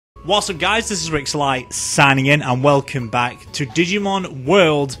What's up guys, this is Rixxalight signing in and welcome back to Digimon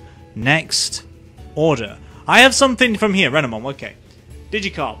World Next Order. I have something from here, Renamon, okay.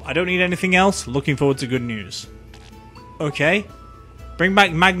 Digicarp, I don't need anything else, looking forward to good news. Okay. Bring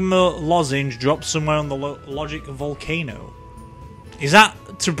back Magma Lozenge, dropped somewhere on the Logic Volcano. Is that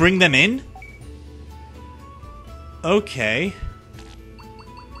to bring them in? Okay.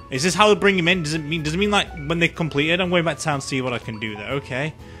 Is this how to bring them in? Does it mean like when they complete it, I'm going back to town to see what I can do there,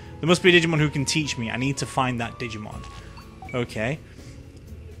 okay. There must be a Digimon who can teach me. I need to find that Digimon. Okay.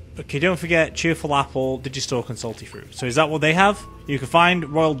 Okay, don't forget Cheerful Apple, Digistalk, and Salty Fruit. So is that what they have? You can find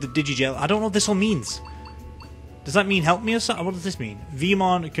Royal Digigel. I don't know what this all means. Does that mean help me or something? What does this mean?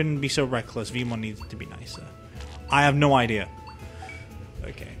 Vmon can be so reckless. Vmon needs to be nicer. I have no idea.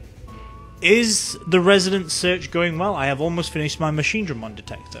 Okay. Is the resident search going well? I have almost finished my machine Dramon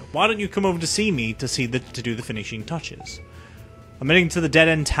detector. Why don't you come over to see me to do the finishing touches? I'm heading to the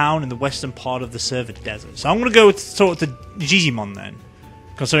dead-end town in the western part of the Server Desert. So I'm going to go talk to Digimon then.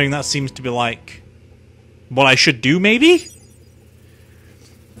 Considering that seems to be like what I should do, maybe?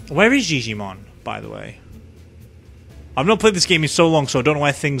 Where is Digimon, by the way? I've not played this game in so long, so I don't know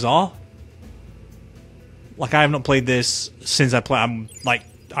where things are. Like, I have not played this since I've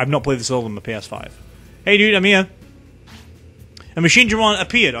not played this at all on my PS5. Hey dude, I'm here. A machine Dramon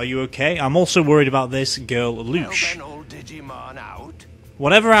appeared. Are you okay? I'm also worried about this girl, Lush. Digimon out.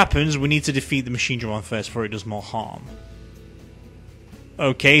 Whatever happens, we need to defeat the machine Dramon first before it does more harm.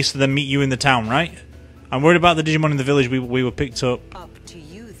 Okay, so then meet you in the town, right? I'm worried about the Digimon in the village. We were picked up. To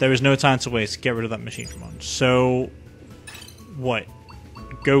you, There is no time to waste. Get rid of that machine Dramon. So, what?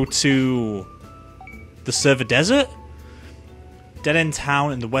 Go to the Server Desert? Dead end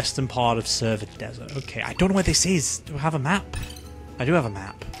town in the western part of Server Desert. Okay, I don't know where this is. Do I have a map? I do have a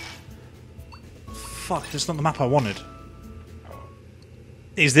map. Fuck, that's not the map I wanted.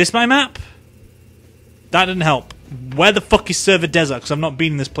 Is this my map? That didn't help. Where the fuck is Server Desert? Because I've not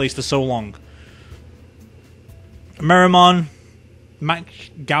been in this place for so long. Merimon.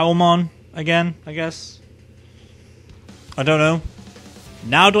 Gaomon again, I guess. I don't know.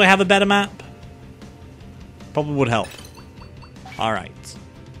 Now do I have a better map? Probably would help. Alright.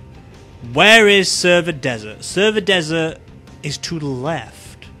 Where is Server Desert? Server Desert is to the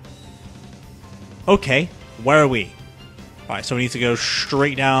left. Okay, where are we? Right, so we need to go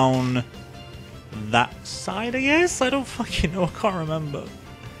straight down that side, I guess? I don't fucking know, I can't remember.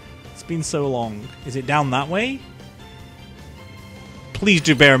 It's been so long. Is it down that way? Please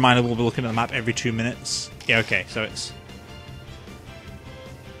do bear in mind I will be looking at the map every 2 minutes. Yeah, okay, so it's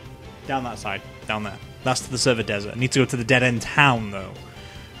down that side, down there. That's to the Server Desert. I need to go to the dead-end town, though.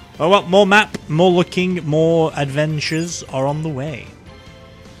 Oh well, more map, more looking, more adventures are on the way.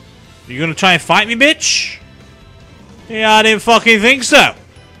 You gonna try and fight me, bitch? Yeah, I didn't fucking think so.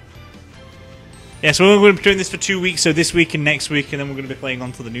 Yeah, so we're going to be doing this for 2 weeks, so this week and next week, and then we're going to be playing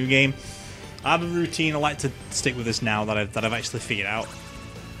on to the new game. I have a routine, I like to stick with this now that I've actually figured out.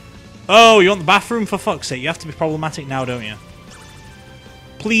 Oh, you want the bathroom? For fuck's sake, you have to be problematic now, don't you?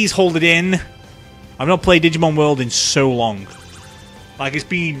 Please hold it in. I've not played Digimon World in so long. Like, it's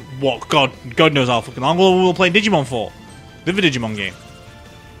been, what, God knows how fucking long we'll play Digimon for. The other Digimon game.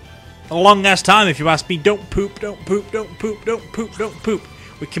 A long ass time, if you ask me. Don't poop, don't poop, don't poop, don't poop, don't poop.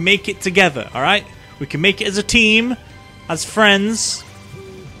 We can make it together, alright? We can make it as a team, as friends.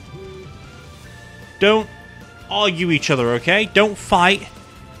 Don't argue each other, okay? Don't fight.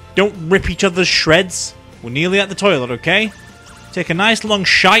 Don't rip each other's shreds. We're nearly at the toilet, okay? Take a nice long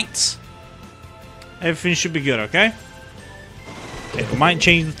shite. Everything should be good, okay? Okay, we might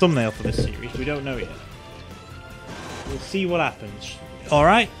change the thumbnail for this series. We don't know yet. We'll see what happens.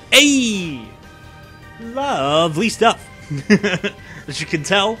 Alright? Hey! Lovely stuff. As you can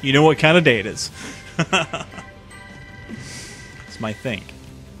tell, you know what kind of day it is. It's my thing.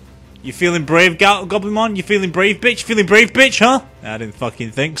 You feeling brave, Goblinmon? You feeling brave, bitch? Feeling brave, bitch, huh? I didn't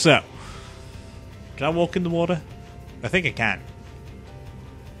fucking think so. Can I walk in the water? I think I can.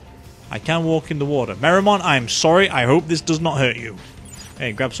 I can walk in the water. Merimon, I'm sorry. I hope this does not hurt you.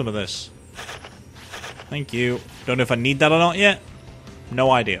 Hey, grab some of this. Thank you. Don't know if I need that or not yet. No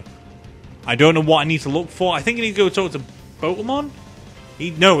idea. I don't know what I need to look for. I think I need to go talk to Botamon?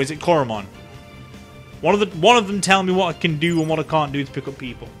 No, is it Koromon? One of them tell me what I can do and what I can't do to pick up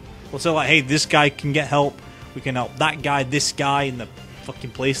people. We'll say like, hey, this guy can get help. We can help that guy, this guy, in the fucking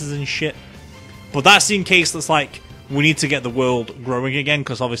places and shit. But that's in case that's like, we need to get the world growing again,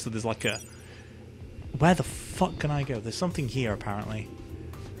 because obviously there's like a... Where the fuck can I go? There's something here, apparently.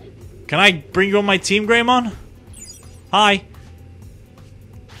 Can I bring you on my team, Greymon? Hi.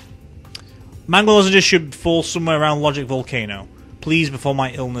 Mangalore just should fall somewhere around Logic Volcano. Please, before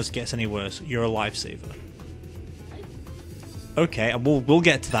my illness gets any worse, you're a lifesaver. Okay, we'll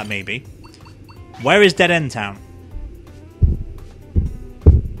get to that maybe. Where is Dead End Town?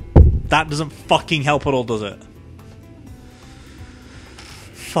 That doesn't fucking help at all, does it?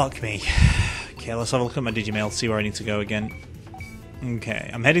 Fuck me. Okay, let's have a look at my Digimail, see where I need to go again. Okay,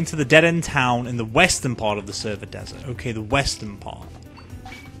 I'm heading to the Dead End Town in the western part of the server desert. Okay, the western part.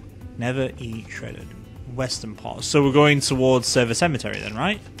 Never eat shredded. Western part. So we're going towards Server Cemetery then,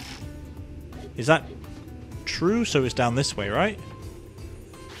 right? Is that true? So it's down this way, right?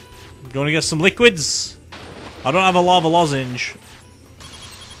 You want to get some liquids? I don't have a lava lozenge.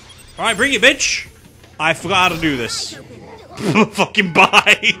 Alright, bring it, bitch! I forgot how to do this. Fucking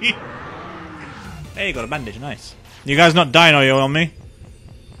bye! Hey, you got a bandage, nice. You guys not dying, are you, on me?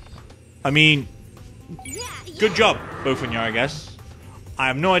 I mean, good job, both of you, I guess. I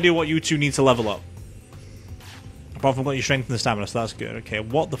have no idea what you two need to level up. Apart from got your strength and the stamina, so that's good. Okay,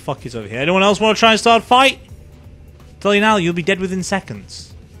 what the fuck is over here? Anyone else want to try and start a fight? Tell you now, you'll be dead within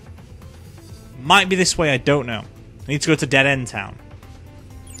seconds. Might be this way, I don't know. I need to go to Dead End Town.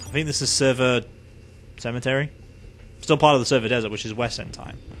 I think this is Server Cemetery. Still part of the Server Desert, which is West End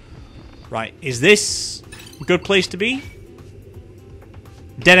time. Right, is this a good place to be?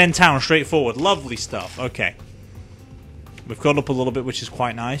 Dead End Town, straightforward. Lovely stuff. Okay. We've gone up a little bit, which is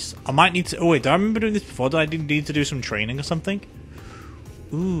quite nice. I might need to... Oh, wait, do I remember doing this before? Did I need to do some training or something?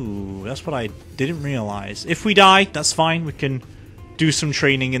 Ooh, that's what I didn't realize. If we die, that's fine. We can do some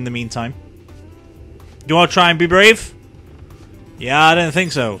training in the meantime. Do you want to try and be brave? Yeah, I don't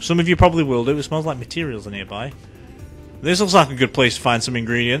think so. Some of you probably will do. It smells like materials are nearby. This looks like a good place to find some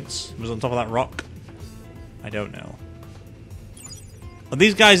ingredients. It was on top of that rock. I don't know. Are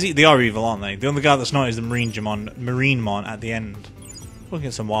these guys... They are evil, aren't they? The only guy that's not is the Marine-mon at the end. Looking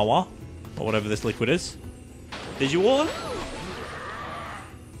at some Wawa. Or whatever this liquid is. Digi-water?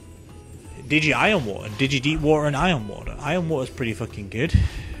 Digi-iron water. Digi-deep water and iron water. Iron water's pretty fucking good.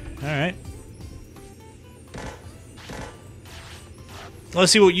 Alright.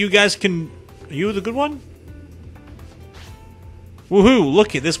 Let's see what you guys can... Are you the good one? Woohoo!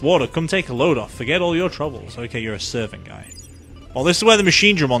 Look at this water. Come take a load off. Forget all your troubles. Okay, you're a servant guy. Well, this is where the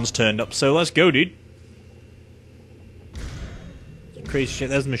machine Dramon's turned up, so let's go, dude. Crazy shit.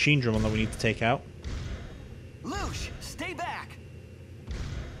 There's the machine Dramon that we need to take out. Lush, stay back!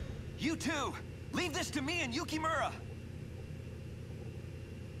 You two, leave this to me and Yukimura!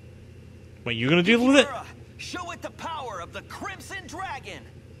 Wait, you're gonna deal with it? Show it the power of the Crimson Dragon!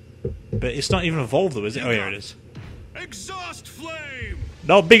 But it's not even evolved though, is it? Oh, here it is. Exhaust flame!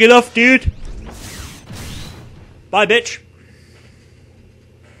 Not big enough, dude! Bye, bitch!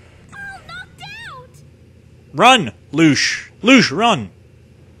 All knocked out! Run! Loosh! Loosh, run!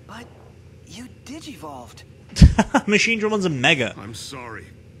 But you digivolved. Machine Dramon's a mega. I'm sorry,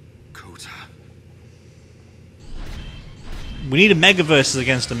 Kota. We need a mega versus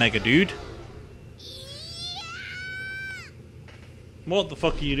against a mega, dude. What the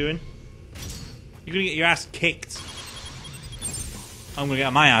fuck are you doing? You're gonna get your ass kicked. I'm gonna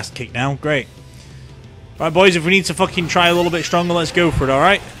get my ass kicked now. Great. Right, boys, if we need to fucking try a little bit stronger, let's go for it,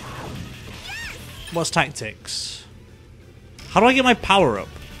 alright? What's tactics? How do I get my power up?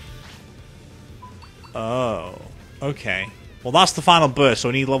 Oh. Okay. Well, that's the final burst, so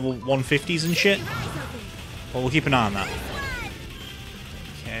I need level 150s and shit. Well, we'll keep an eye on that.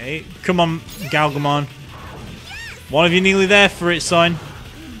 Okay. Come on, Galgamon. One of you nearly there for it, son.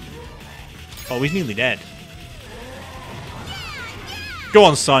 Oh, he's nearly dead. Go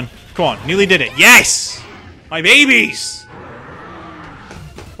on, son. Come on. Nearly did it. Yes! My babies!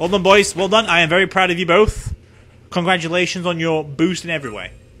 Well done, boys. Well done. I am very proud of you both. Congratulations on your boost in every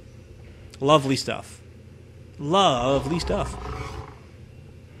way. Lovely stuff. Lovely stuff.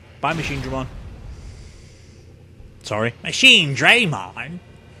 Bye, Machine Dramon. Sorry. Machine Dramon?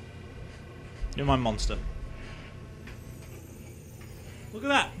 You're my monster. Look at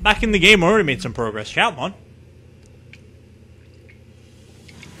that. Back in the game, I already made some progress. Shout, man.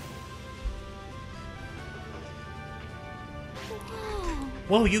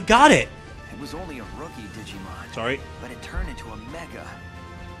 Whoa, you got it! It was only a rookie Digimon. Sorry. But it turned into a Mega.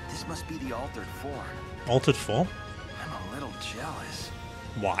 This must be the altered form. Altered form? I'm a little jealous.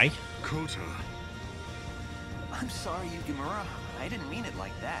 Why? Kota. I'm sorry, Yukimura. I didn't mean it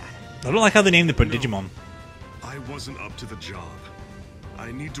like that. I don't like how they named the No. Digimon. I wasn't up to the job.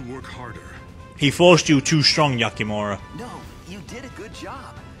 I need to work harder. He forced you too strong, Yakimura. No, you did a good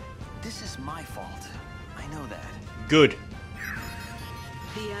job. This is my fault. I know that. Good.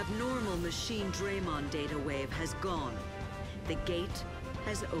 The abnormal machine Draymon data wave has gone. The gate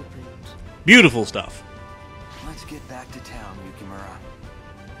has opened. Beautiful stuff. Let's get back to town, Yukimura.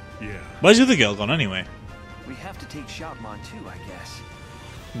 Yeah. Where's the other girl gone anyway? We have to take Shopmon too, I guess.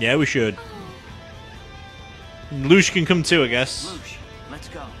 Yeah, we should. Lush can come too, I guess. Lush, let's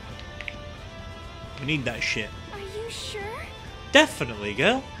go. We need that shit. Are you sure? Definitely,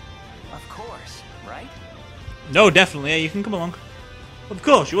 girl. Of course, right? No, definitely. Yeah, you can come along. Of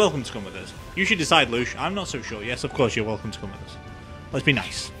course, you're welcome to come with us. You should decide, Lush. I'm not so sure. Yes, of course, you're welcome to come with us. Let's be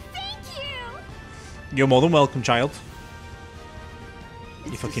nice. Thank you! You're more than welcome, child.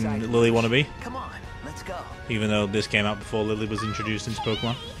 You It's fucking decided, Lily Lush. wannabe. Come on, let's go. Even though this came out before Lily was introduced into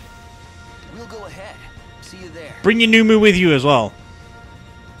Pokemon. We'll go ahead. See you there. Bring your Numu with you as well.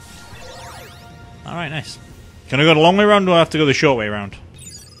 Alright, nice. Can I go the long way around or do I have to go the short way around?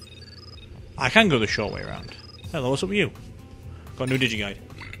 I can go the short way around. Hello, what's up with you? Got a new Digiguide.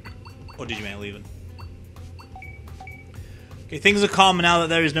 Or Digimail even. Okay, things are calmer now that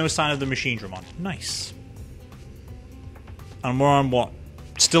there is no sign of the machine Dramon. Nice. And we're on what?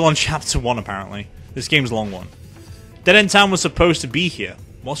 Still on chapter 1 apparently. This game's a long one. Dead End Town was supposed to be here.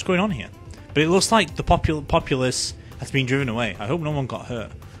 What's going on here? But it looks like the populace has been driven away. I hope no one got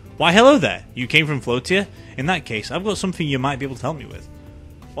hurt. Why hello there. You came from Floatia? In that case, I've got something you might be able to help me with.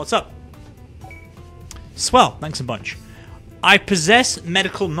 What's up? Swell, thanks a bunch. I possess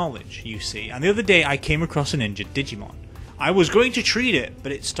medical knowledge, you see, and the other day I came across an injured Digimon. I was going to treat it,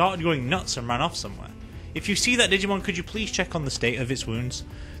 but it started going nuts and ran off somewhere. If you see that Digimon, could you please check on the state of its wounds?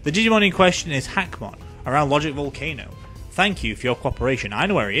 The Digimon in question is Hackmon, around Logic Volcano. Thank you for your cooperation. I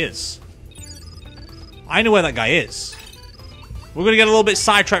know where he is. I know where that guy is. We're going to get a little bit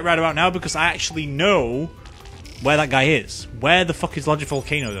sidetracked right about now because I actually know where that guy is. Where the fuck is Logic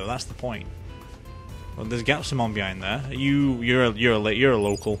Volcano though? That's the point. Well, there's Gapsamon behind there. You're a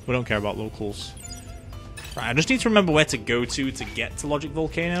local. We don't care about locals. Right, I just need to remember where to go to get to Logic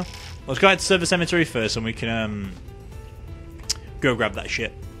Volcano. Let's go out to Server Cemetery first and we can go grab that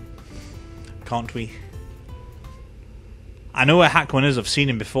shit. Can't we? I know where Hackman is, I've seen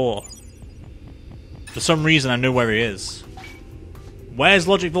him before. For some reason I know where he is. Where's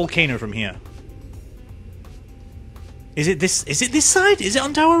Logic Volcano from here? Is it this side? Is it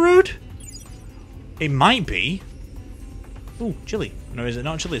on Tower Road? It might be. Ooh, chili. No, is it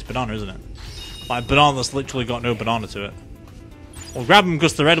not chili? It's banana, isn't it? Like banana that's literally got no banana to it. Well, grab them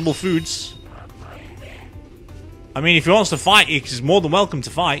because they're edible foods. I mean, if he wants to fight, he's more than welcome to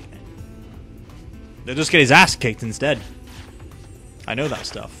fight. They'll just get his ass kicked instead. I know that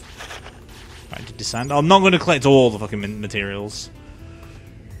stuff. Right, to descend. I'm not going to collect all the fucking materials.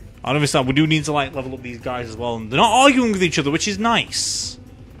 I understand. We do need to like level up these guys as well. And they're not arguing with each other, which is nice.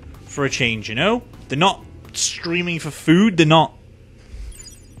 For a change, you know? They're not screaming for food. They're not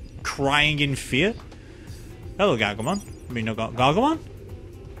crying in fear. Hello, Gargamon. I mean, no, Gargamon?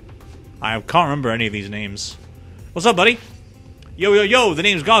 I can't remember any of these names. What's up, buddy? Yo, yo, yo, the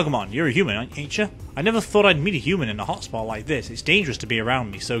name's Gargamon. You're a human, ain't you? I never thought I'd meet a human in a hotspot like this. It's dangerous to be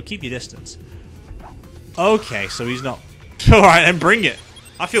around me, so keep your distance. Okay, so he's not... Alright, then bring it.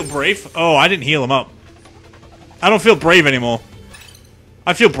 I feel brave. Oh, I didn't heal him up. I don't feel brave anymore.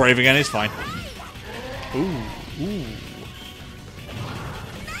 I feel brave again, it's fine. Ooh, ooh.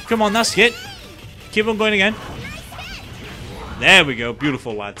 Come on, that's it. Keep on going again. There we go.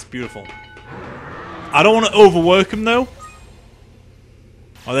 Beautiful, lads. Beautiful. I don't want to overwork him, though.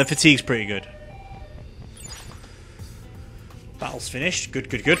 Oh, their fatigue's pretty good. Battle's finished. Good,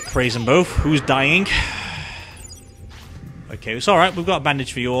 good, good. Praise them both. Who's dying? Okay, it's alright. We've got a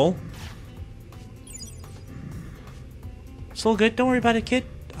bandage for you all. It's all good. Don't worry about it, kid.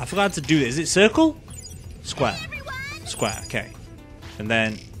 I forgot to do this. Is it circle? Square. Square, okay. And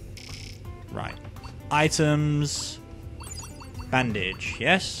then... Right. Items... Bandage.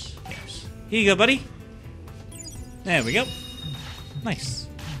 Yes? Yes. Here you go, buddy. There we go. Nice.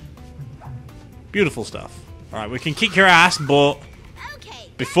 Beautiful stuff. Alright, we can kick your ass, but...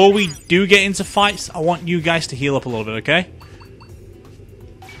 Before we do get into fights, I want you guys to heal up a little bit, okay?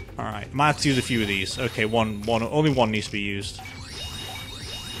 Alright, might have to use a few of these. Okay, only one needs to be used.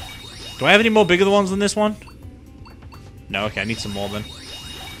 Do I have any more bigger ones than this one? No, okay, I need some more then.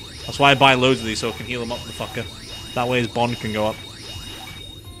 That's why I buy loads of these, so I can heal them up, the fucker. That way his bond can go up.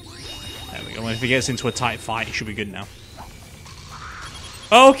 There we go. And if he gets into a tight fight, he should be good now.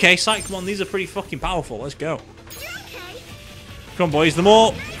 Okay, Sight, come on, these are pretty fucking powerful. Let's go. Come on, boys. The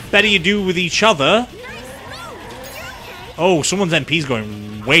more better you do with each other... Oh, someone's MP's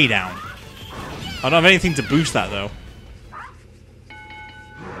going way down. I don't have anything to boost that, though.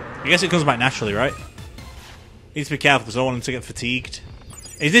 I guess it comes back naturally, right? Need to be careful, because I don't want him to get fatigued.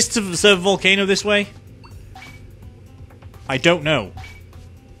 Is this to serve Volcano this way? I don't know.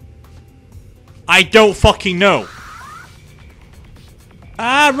 I don't fucking know.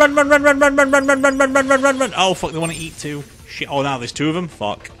 Ah, run, run, run, run, run, run, run, run, run, run, run, run, run, run. Oh, fuck, they want to eat too. Shit, oh, now there's two of them?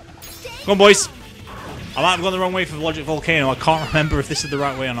 Fuck. Come on, boys. I might have gone the wrong way for the Logic Volcano. I can't remember if this is the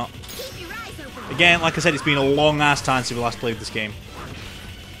right way or not. Again, like I said, it's been a long-ass time since we last played this game.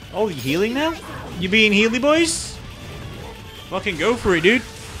 Oh, you healing now? You being healy, boys? Fucking go for it, dude.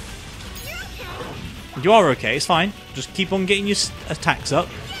 You are okay, it's fine. Just keep on getting your attacks up.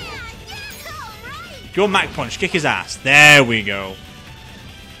 Your Mach Punch, kick his ass. There we go.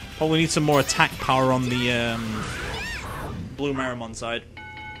 Probably need some more attack power on the Blue Marimon side.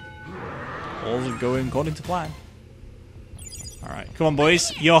 All's going according to plan. Alright, come on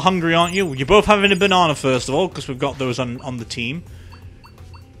boys. You're hungry, aren't you? You're both having a banana first of all, because we've got those on the team.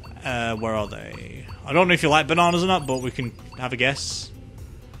 Where are they? I don't know if you like bananas or not, but we can have a guess.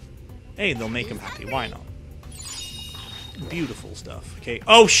 Hey, they'll make them happy. Why not? Beautiful stuff. Okay.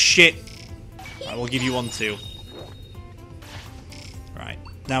 Oh, shit! Alright, we'll give you one too. Right.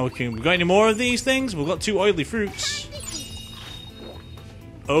 Now we got any more of these things? We've got 2 oily fruits.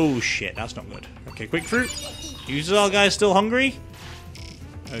 Oh, shit. That's not good. Okay, quick fruit. You all guys still hungry?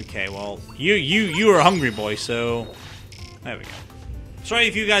 Okay, well, you are a hungry boy, so... There we go. Sorry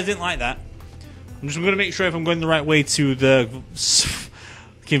if you guys didn't like that. I'm just going to make sure if I'm going the right way to the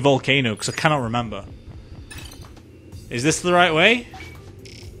fucking volcano, because I cannot remember. Is this the right way?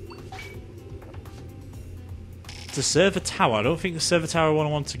 To serve a tower. I don't think the server tower I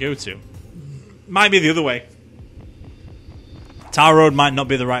want to go to. Might be the other way. Tower Road might not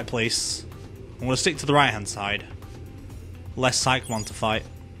be the right place. I'm going to stick to the right hand side. Less Cyclone to fight.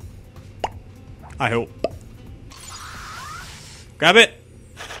 I hope. Grab it.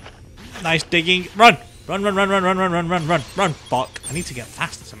 Nice digging. Run! Run, run, run, run, run, run, run, run, run, run. Fuck. I need to get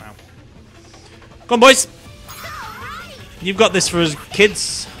faster somehow. Come on, boys. You've got this for us,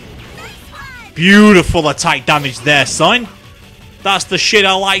 kids. Beautiful attack damage there, son. That's the shit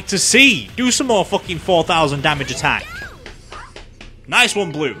I like to see. Do some more fucking 4,000 damage attack. Nice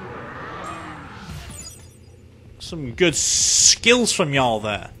one, Blue. Some good skills from y'all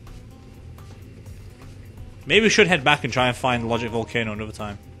there. Maybe we should head back and try and find Logic Volcano another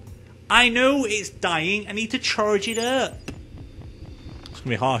time. I know it's dying. I need to charge it up. It's going to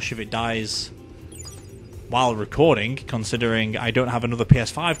be harsh if it dies while recording, considering I don't have another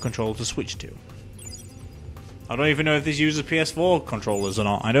PS5 controller to switch to. I don't even know if this uses PS4 controllers or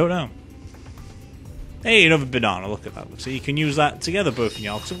not. I don't know. Hey, another banana. Look at that. So you can use that together, both of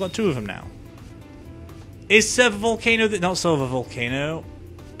y'all, because I've got 2 of them now. Is Silver Volcano... Not Silver Volcano.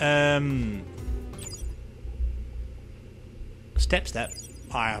 Step.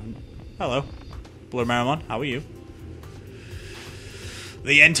 Hi, hello. Blue Marimon, how are you?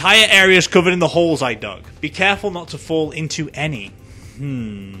 The entire area is covered in the holes I dug. Be careful not to fall into any.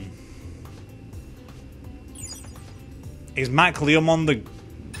 Is Mac Leomon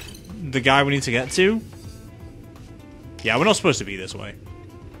the guy we need to get to? Yeah, we're not supposed to be this way.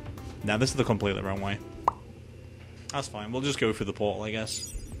 No, this is the completely wrong way. That's fine. We'll just go through the portal, I guess.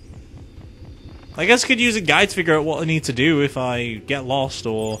 I guess I could use a guide to figure out what I need to do if I get lost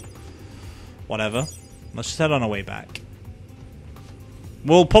or whatever. Let's just head on our way back.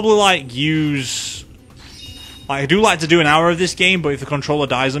 We'll probably, like, use... I do like to do an hour of this game, but if the controller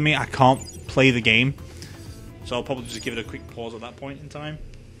dies on me, I can't play the game. So I'll probably just give it a quick pause at that point in time.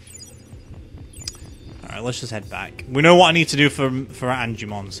 Alright, let's just head back. We know what I need to do for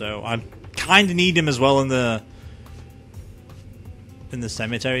Angemon, so I kind of need him as well in the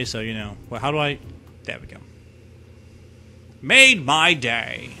cemetery, so, you know. Well, how do I... There we go. Made my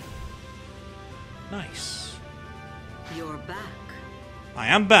day. Nice. You're back. I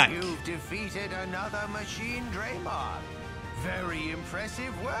am back. You've defeated another machine Draymon. Very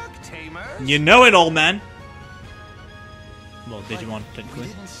impressive work, Tamers. You know it, old man. Well, Digimon, We technically.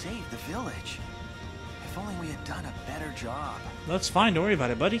 didn't save the village. If only we had done a better job. That's fine, don't worry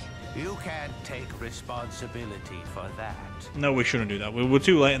about it, buddy. You can't take responsibility for that. No, we shouldn't do that. We were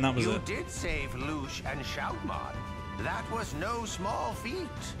too late and that was You it. did save Lush and Shoutmon. That was no small feat.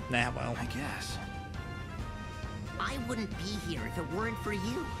 Nah, well. I guess. I wouldn't be here if it weren't for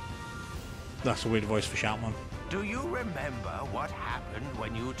you. That's a weird voice for Shoutmon. Do you remember what happened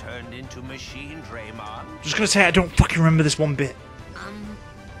when you turned into Machine Draymon? Just gonna say, I don't fucking remember this one bit.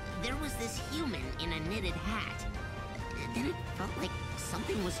 There was this human in a knitted hat. Then it felt like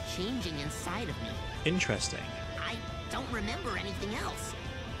something was changing inside of me. Interesting. I don't remember anything else.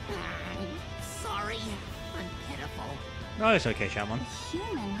 Sorry. I'm pitiful. No, it's okay, Shoutmon. A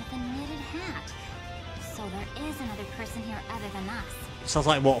human with a knitted hat. So there is another person here other than us. Sounds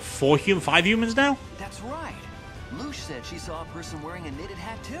like, what, 5 humans now? That's right. Lush said she saw a person wearing a knitted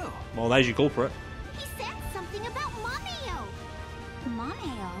hat too. Well, there's your culprit. He said something about Mameo.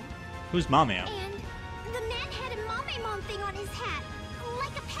 Mameo? Who's Mameo? And the man had a Mamemon thing on his hat,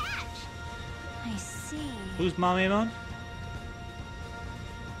 like a patch. I see. Who's Mamemon?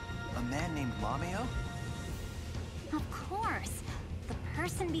 A man named Mameo? Of course. The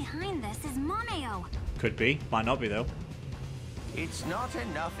person behind this is Mameo. Could be. Might not be, though. It's not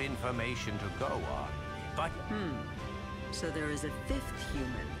enough information to go on, but So there is a fifth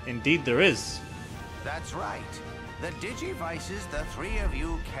human. Indeed there is. that's right. The Digivices the three of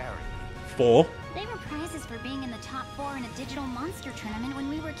you carry. 4. They were prizes for being in the top 4 in a digital monster tournament when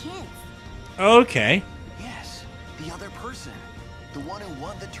we were kids. Okay. Yes, the other person. The one who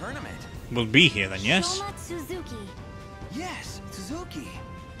won the tournament. We'll be here then, yes? Shoma Suzuki. Yes, Suzuki.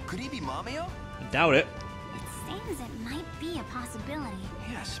 Could he be Mameo? I doubt it. It seems it might be a possibility.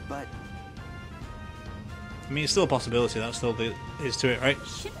 Yes, but I mean, it's still a possibility. That still is to it, right?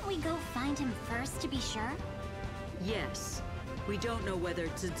 Shouldn't we go find him first to be sure? Yes. We don't know whether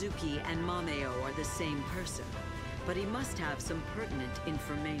Suzuki and Mameo are the same person, but he must have some pertinent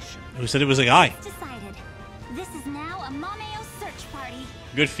information. Who said it was a guy? Decided. This is now a Mameo search party.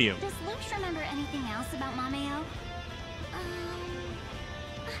 Good for you. Does Lush remember anything else about Mameo?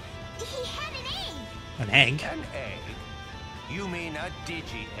 He had an egg. An egg? An egg? You mean a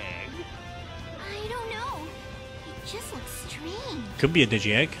Digi-egg? I don't know. It just looks strange. Could be a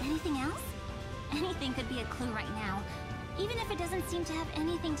digi-egg. Anything else? Anything could be a clue right now, even if it doesn't seem to have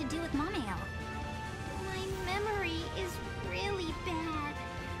anything to do with Mameo. My memory is really bad.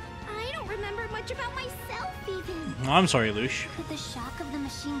 I don't remember much about myself, even. Oh, I'm sorry, Lush. Could the shock of the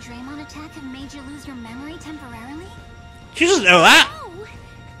Machine Draymon attack have made you lose your memory temporarily? She doesn't know that! No!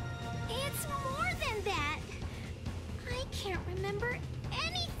 It's more than that. I can't remember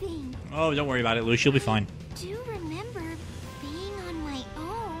anything. Oh, don't worry about it, Lush. You'll be fine. I do remember being on my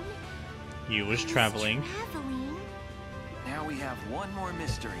own. You was I traveling. now we have one more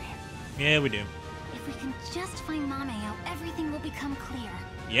mystery. Yeah, we do. If we can just find Mameo, everything will become clear.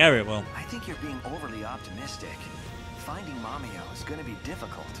 Yeah, it will. I think you're being overly optimistic. Finding Mameo is going to be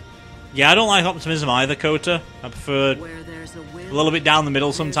difficult. Yeah, I don't like optimism either, Kota. I prefer Where there's a will, a little bit down the middle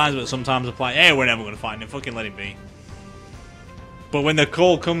there's sometimes, a but way. sometimes I play, hey, we're never going to find him. Fucking let him be. But when the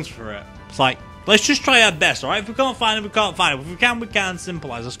call comes for it, it's like, let's just try our best, alright? If we can't find him, we can't find him. If we can, we can.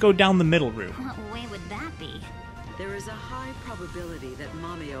 Simple as. Let's go down the middle route. What way would that be? There is a high probability that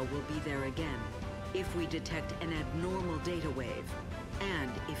Mameo will be there again if we detect an abnormal data wave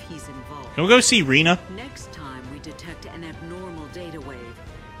and if he's involved. Can we go see Rena? Next time we detect an abnormal data wave,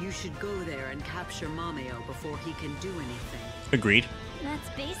 you should go there and capture Mameo before he can do anything. Agreed. That's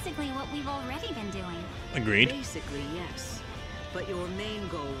basically what we've already been doing. Agreed. Basically, yes. But your main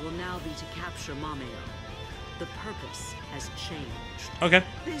goal will now be to capture Mameo. The purpose has changed. Okay.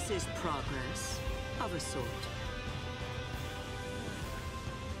 This is progress, of a sort.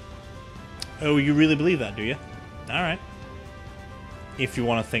 Oh, you really believe that, do you? Alright. If you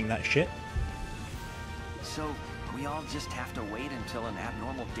want to think that shit. So, we all just have to wait until an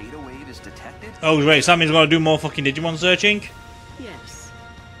abnormal data wave is detected? Oh, great. So that means we've got to do more fucking Digimon searching? Yes.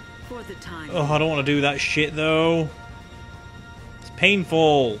 For the time. Oh, I don't want to do that shit, though. It's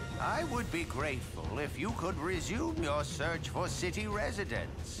painful. I would be grateful if you could resume your search for city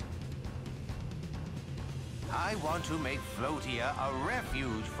residents. I want to make Floatia a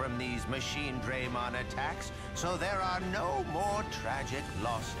refuge from these Machine Draymon attacks, so there are no more tragic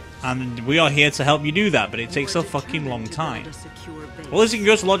losses. And we are here to help you do that, but it takes a We're fucking long determined time. to build a secure base. Well, at least you can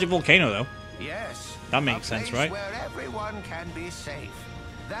go to Logic Volcano, though. Yes. That makes a sense, place right? where everyone can be safe.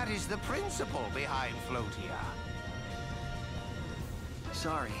 That is the principle behind Floatia.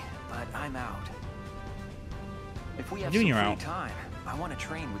 Sorry, but I'm out. If we have What do you some mean free you're out? time, I want to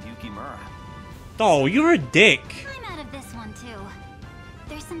train with Yukimura. Oh, you're a dick. I'm out of this one, too.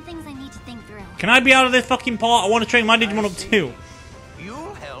 There's some things I need to think through. Can I be out of this fucking part? I want to train my Digimon up see. too.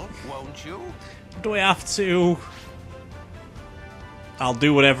 You'll help, won't you? Do I have to? I'll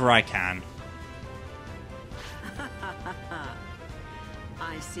do whatever I can.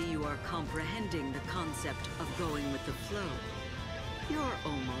 I see you are comprehending the concept of going with the flow. You're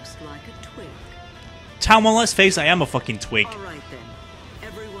almost like a twig. Talmon, let's face it, I am a fucking twig. All right then.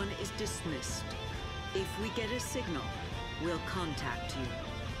 Everyone is dismissed. If we get a signal, we'll contact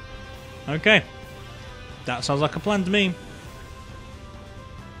you. Okay. That sounds like a plan to me.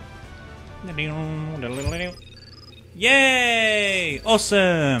 Yay!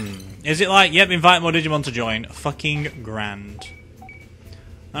 Awesome! Is it like, yep, invite more Digimon to join? Fucking grand.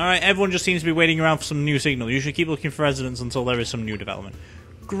 Alright, everyone just seems to be waiting around for some new signal. You should keep looking for residents until there is some new development.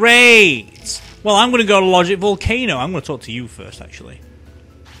 Great! Well, I'm going to go to Logic Volcano. I'm going to talk to you first, actually.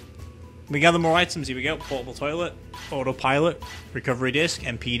 We gather more items. Here we go. Portable toilet, autopilot, recovery disc,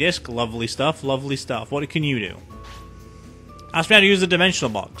 MP disc. Lovely stuff. Lovely stuff. What can you do? Ask me how to use the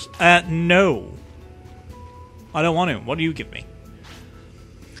dimensional box. No. I don't want to. What do you give me?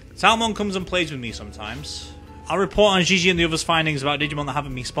 Salmon comes and plays with me sometimes. I'll report on Gigi and the others' findings about Digimon that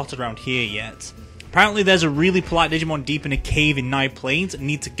haven't been spotted around here yet. Apparently there's a really polite Digimon deep in a cave in Nye Plains and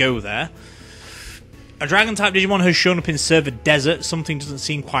need to go there. A dragon-type Digimon has shown up in Server Desert. Something doesn't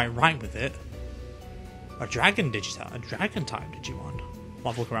seem quite right with it. A dragon-type Digimon.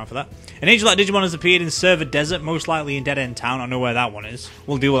 I'll have a look around for that. An angel-like Digimon has appeared in Server Desert, most likely in Dead End Town. I know where that one is.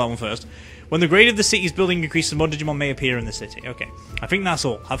 We'll deal with that one first. When the grade of the city's building increases, more Digimon may appear in the city. Okay, I think that's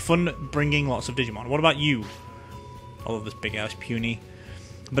all. Have fun bringing lots of Digimon. What about you? I love this big-ass puny.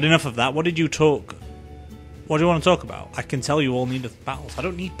 But enough of that. What do you want to talk about? I can tell you all need battles. I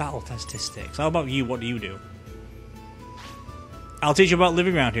don't need battle statistics. How about you? What do you do? I'll teach you about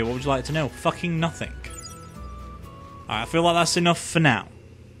living around here. What would you like to know? Fucking nothing. Alright, I feel like that's enough for now.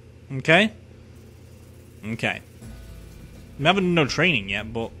 Okay? Okay. We haven't done no training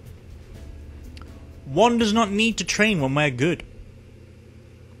yet, but... one does not need to train when we're good.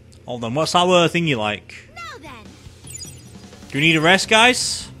 Hold on, what's our thing you like? Now then. Do you need a rest,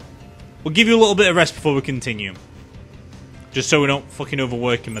 guys? We'll give you a little bit of rest before we continue. Just so we don't fucking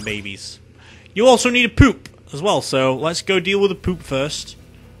overwork my babies. You also need a poop as well, so let's go deal with the poop first.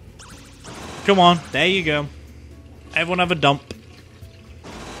 Come on, there you go. Everyone have a dump.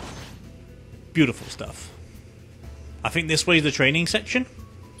 Beautiful stuff. I think this way is the training section.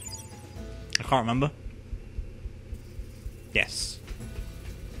 I can't remember. Yes.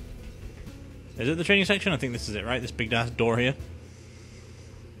 Is it the training section? I think this is it, right? This big ass door here.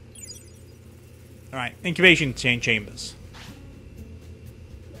 Alright, incubation chambers.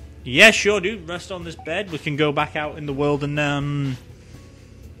 Yeah, sure, dude. Rest on this bed. We can go back out in the world and,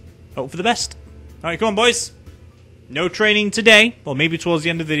 hope for the best. Alright, come on, boys. No training today. Well, maybe towards the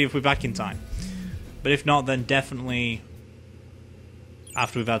end of the video if we're back in time. But if not, then definitely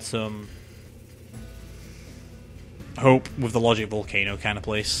after we've had some hope with the Logic Volcano kind of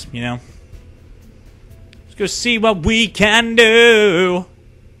place, you know? Let's go see what we can do.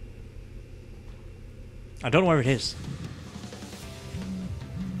 I don't know where it is.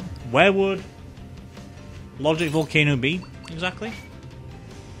 Where would Logic Volcano be, exactly?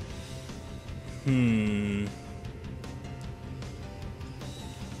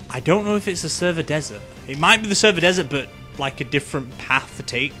 I don't know if it's the Server Desert. It might be the Server Desert, but like a different path to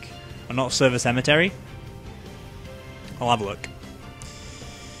take, and not Server Cemetery. I'll have a look.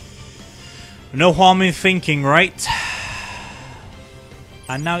 No harm in thinking, right?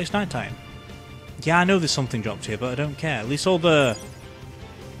 And now it's nighttime. Yeah, I know there's something dropped here, but I don't care. At least all the...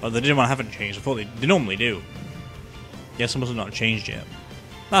 well, the Digimon haven't changed. I thought they normally do. Yes, it must have not changed yet.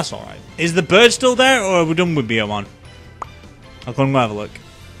 That's alright. Is the bird still there, or are we done with Biomon? I'll go and have a look.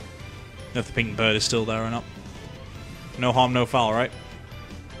 If the pink bird is still there or not. No harm, no foul, right?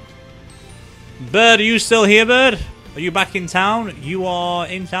 Bird, are you still here, bird? Are you back in town? You are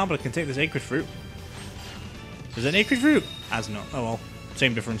in town, but I can take this acrid fruit. Is it an acrid fruit? As not. Oh well.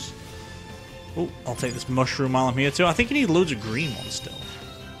 Same difference. Oh, I'll take this mushroom while I'm here too. I think you need loads of green ones still.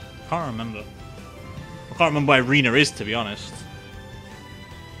 Can't remember. I can't remember where Arena is, to be honest.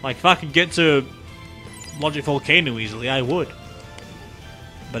 Like, if I could get to Logic Volcano easily, I would.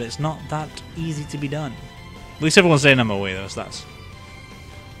 But it's not that easy to be done. At least everyone's saying I'm away though, so that's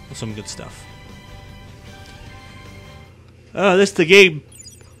some good stuff. Oh, this is the game.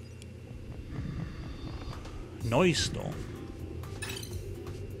 Noise storm.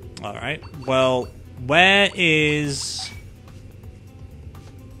 Alright, well, where is...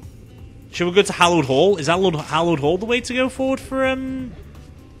 should we go to Hallowed Hall? Is Hallowed Hall the way to go forward for,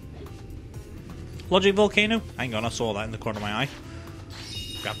 Logic Volcano? Hang on, I saw that in the corner of my eye.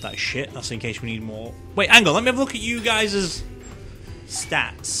 Grab that shit, that's in case we need more. Wait, hang on, let me have a look at you guys'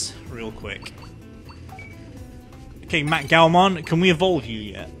 stats real quick. Okay, Matt Galmon, can we evolve you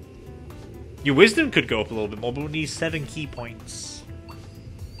yet? Your wisdom could go up a little bit more, but we need 7 key points.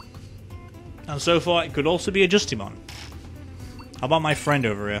 And so far, it could also be a Justimon. How about my friend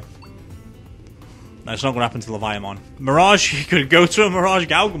over here? No, it's not going to happen to Leviamon. Mirage, you could go to a Mirage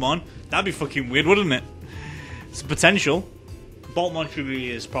Galgamon. That'd be fucking weird, wouldn't it? It's a potential. Boltmon should be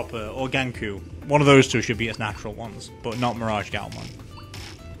his proper, or Ganku. One of those two should be its natural ones, but not Mirage Galmon.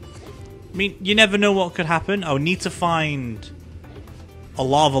 I mean, you never know what could happen. I would need to find a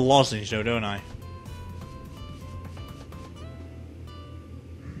lava lozenge though, don't I?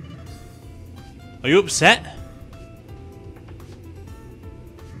 Are you upset?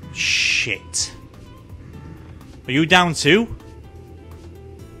 Shit. Are you down too?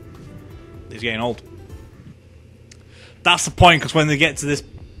 He's getting old. That's the point, because when they get to this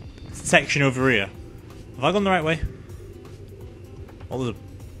section over here... Have I gone the right way? Oh, there's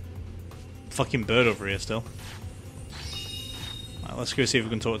a fucking bird over here still. Right, let's go see if we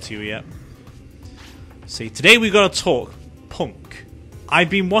can talk to you yet. See, today we gotta talk punk. I've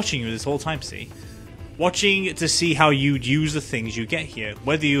been watching you this whole time, see? Watching to see how you'd use the things you get here,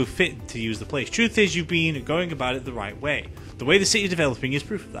 whether you fit to use the place. Truth is, you've been going about it the right way. The way the city is developing is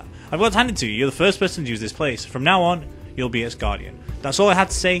proof of that. I've got to hand it to you. You're the first person to use this place. From now on, you'll be its guardian. That's all I had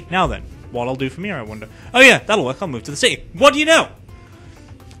to say. Now then, what I'll do from here, I wonder. Oh yeah, that'll work. I'll move to the city. What do you know?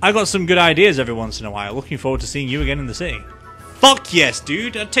 I got some good ideas every once in a while. Looking forward to seeing you again in the city. Fuck yes,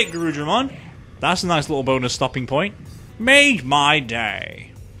 dude. I'd take Garudramon. That's a nice little bonus stopping point. Made my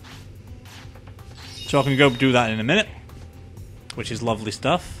day. So I can go do that in a minute, which is lovely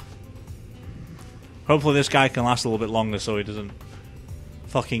stuff. Hopefully this guy can last a little bit longer so he doesn't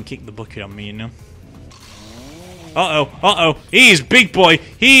fucking kick the bucket on me, you know. Uh-oh, uh-oh. He is big boy.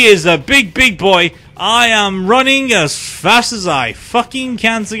 He is a big, big boy. I am running as fast as I fucking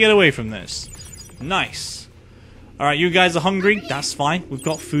can to get away from this. Nice. Alright, you guys are hungry? That's fine. We've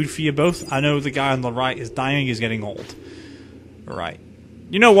got food for you both. I know the guy on the right is dying. He's getting old. Right.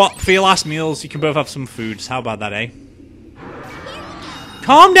 You know what? For your last meals, you can both have some foods. How about that, eh?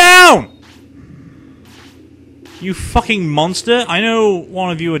 Calm down! You fucking monster. I know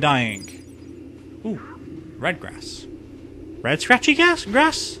one of you are dying. Ooh. Red grass. Red scratchy grass?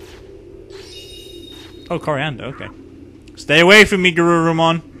 Oh, coriander. Okay. Stay away from me,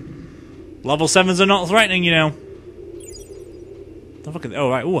 Garurumon. Level 7s are not threatening, you know. Oh,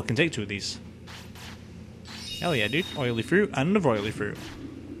 right. Oh, I can take 2 of these. Hell yeah, dude. Oily fruit and another oily fruit.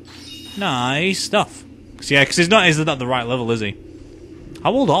 Nice stuff. So, yeah, because he's not at the right level, is he?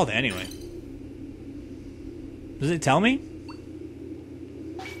 How old are they, anyway? Does it tell me?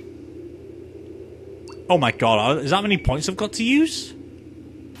 Oh my god, is that how many points I've got to use?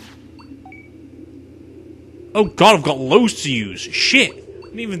 Oh god, I've got loads to use. Shit. I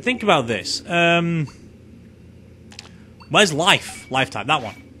didn't even think about this. Where's life? Life type, that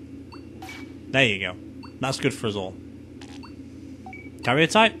one. There you go. That's good for us all. Carrier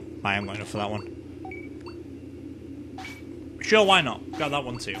type? I am going up for that one. Sure, why not? Got that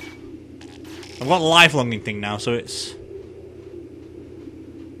one too. I've got a life-longing thing now, so it's...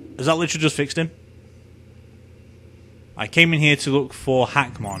 Has that literally just fixed him? I came in here to look for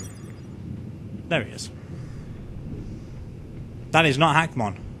Hackmon. There he is. That is not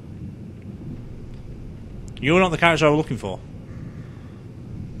Hackmon. You're not the character I was looking for.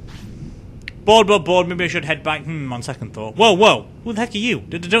 Bored. Maybe I should head back. On second thought. Whoa. Who the heck are you?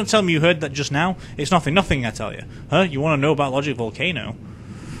 Don't tell me you heard that just now. It's nothing, I tell you. Huh? You want to know about Logic Volcano?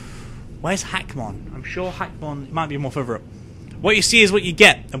 Where's Hackmon? I'm sure Hackmon might be more further up. What you see is what you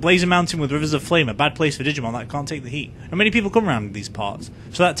get. A blazing mountain with rivers of flame. A bad place for Digimon that can't take the heat. Not many people come around these parts.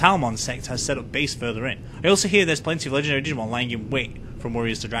 So that Talmon sect has set up base further in. I also hear there's plenty of legendary Digimon lying in wait from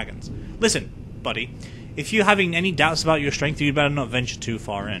warriors to dragons. Listen, buddy. If you're having any doubts about your strength, you'd better not venture too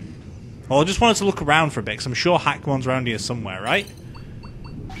far in. Well, I just wanted to look around for a bit, because I'm sure Hackmon's around here somewhere, right?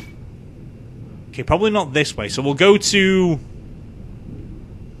 Okay, probably not this way. So we'll go to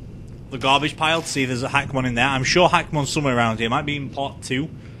the garbage pile to see if there's a Hackmon in there. I'm sure Hackmon's somewhere around here. Might be in part 2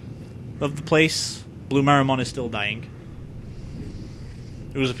 of the place. Blue Marimon is still dying.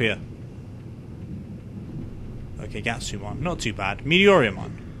 Who's up here? Okay, Gatsumon. Not too bad.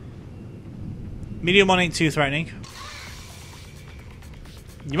 Meteoriumon. Meteormon ain't too threatening.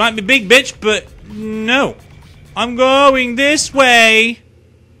 You might be big, bitch, but no. I'm going this way.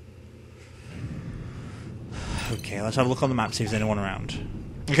 Okay, let's have a look on the map, see if there's anyone around.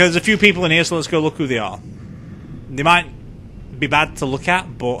 Okay, there's a few people in here, so let's go look who they are. They might be bad to look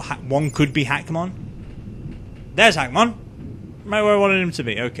at, but one could be Hackmon. There's Hackmon. Right where I wanted him to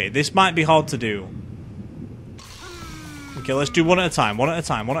be. Okay, this might be hard to do. Okay, let's do one at a time, one at a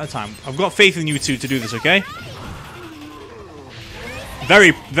time. I've got faith in you two to do this, okay?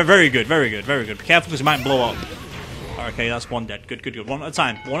 Very good. Be careful because it might blow up. Okay, that's one dead. Good. One at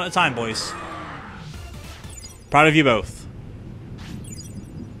a time, boys. Proud of you both.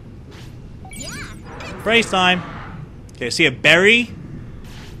 Praise time. Okay, I see a berry.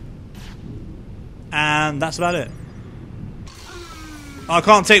 And that's about it. Oh, I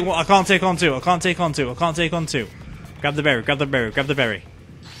can't take on two. Grab the berry.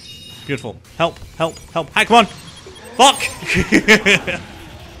 Beautiful. Help. Hackmon! Fuck!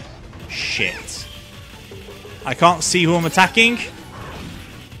 Shit. I can't see who I'm attacking.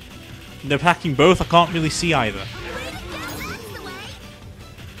 They're attacking both. I can't really see either.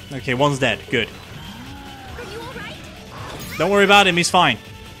 Okay, one's dead. Good. Don't worry about him, he's fine.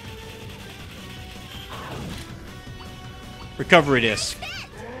 Recovery disc.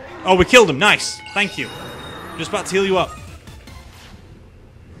 Oh, we killed him. Nice. Thank you. Just about to heal you up.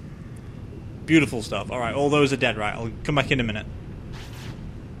 Beautiful stuff. Alright, all those are dead, right? I'll come back in a minute.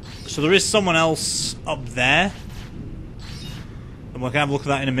 So there is someone else up there. And we're going to have a look at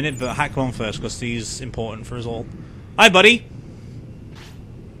that in a minute, but hack on first, because he's important for us all. Hi, buddy.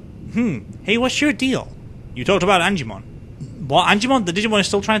 Hey, what's your deal? You talked about Angemon. What, Angemon? The Digimon is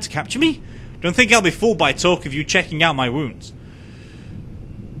still trying to capture me? Don't think I'll be fooled by talk of you checking out my wounds.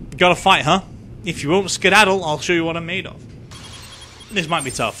 Gotta fight, huh? If you won't skedaddle, I'll show you what I'm made of. This might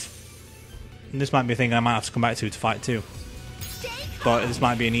be tough. And this might be a thing I might have to come back to fight too. But this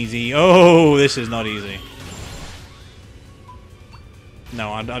might be an easy... Oh, this is not easy.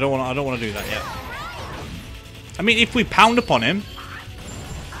 No, I don't want to do that yet. I mean, if we pound upon him,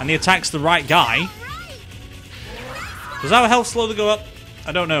 and he attacks the right guy... Does our health slowly go up?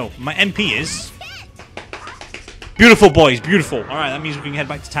 I don't know. My MP is. Beautiful, boys. Beautiful. Alright, that means we can head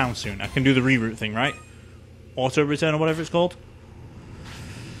back to town soon. I can do the reroute thing, right? Auto return or whatever it's called.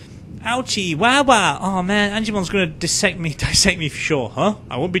 Ouchie. Wow, wow. Oh, man. Angemon's going to dissect me for sure, huh?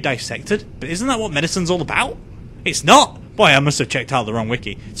 I won't be dissected. But isn't that what medicine's all about? It's not. Boy, I must have checked out the wrong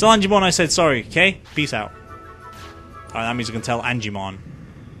wiki. So, Angemon, I said sorry, okay? Peace out. Alright, that means I can tell Angemon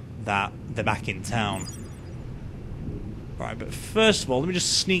that they're back in town. Right, but first of all, let me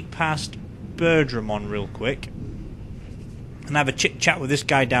just sneak past Birdramon real quick. And have a chit-chat with this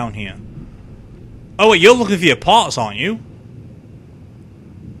guy down here. Oh wait, you're looking for your parts, aren't you?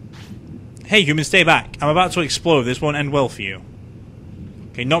 Hey, human, stay back. I'm about to explode. This won't end well for you.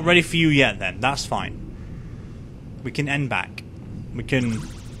 Okay, not ready for you yet then. That's fine. We can end back. We can...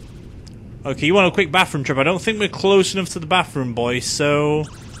 Okay, you want a quick bathroom trip. I don't think we're close enough to the bathroom, boys, so...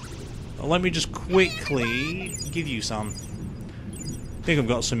 Let me just quickly give you some. I think I've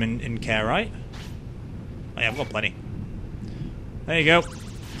got some in care, right? Oh yeah, I've got plenty. There you go.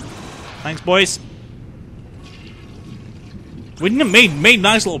 Thanks, boys. We made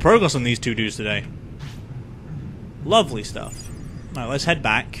nice little progress on these two dudes today. Lovely stuff. Alright, let's head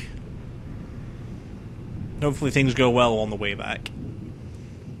back. Hopefully things go well on the way back.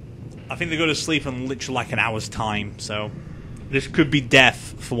 I think they go to sleep in literally like an hour's time, so... This could be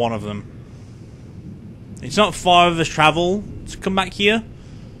death for one of them. It's not far of a travel to come back here.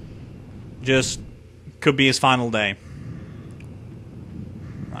 Just could be his final day.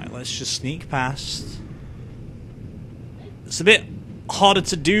 Right, let's just sneak past. It's a bit harder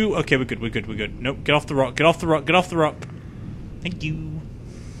to do. Okay, we're good. Nope, get off the rock, get off the rock. Thank you.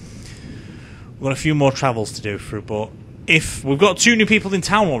 We've got a few more travels to do through, but if we've got 2 new people in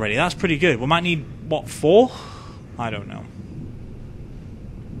town already, that's pretty good. We might need, what, 4? I don't know.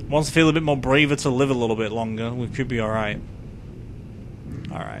 Once I feel a bit more braver to live a little bit longer, we could be alright.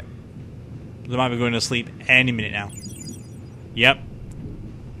 Alright. They might be going to sleep any minute now. Yep.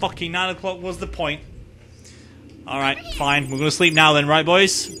 Fucking 9 o'clock was the point. Alright, fine. We're going to sleep now then, right,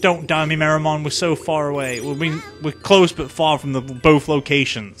 boys? Don't die me, Meramon. We're so far away. We're close but far from both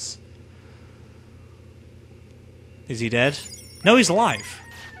locations. Is he dead? No, he's alive.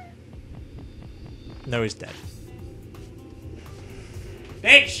 No, he's dead.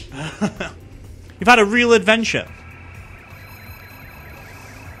 Bitch! You've had a real adventure.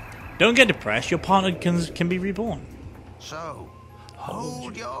 Don't get depressed. Your partner can be reborn. So,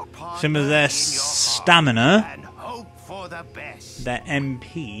 hold your partner Some of their in your stamina, heart and hope for the best. their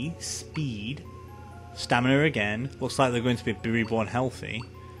MP, speed, stamina again. Looks like they're going to be reborn healthy.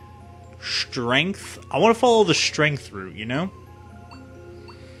 Strength. I want to follow the strength route, you know?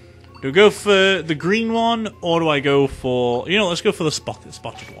 Do I go for the green one, or do I go for... You know, let's go for the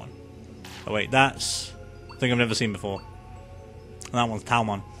spotted one. Oh wait, that's... a thing I've never seen before. And that one's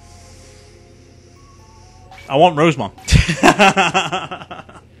Talmon. I want Rosemon.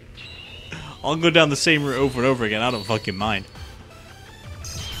 I'll go down the same route over and over again, I don't fucking mind.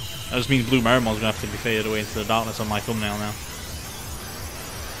 That just means Blue Maramon's gonna have to be faded away into the darkness on my thumbnail now.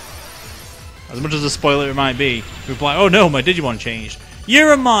 As much as a spoiler it might be, we'll be like, oh no, my Digimon changed.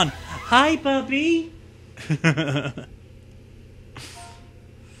 Yuramon! Hi, puppy!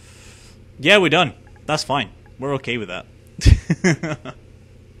 Yeah, we're done. That's fine. We're okay with that.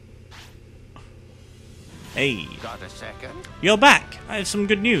 Hey. Got a second? You're back. I have some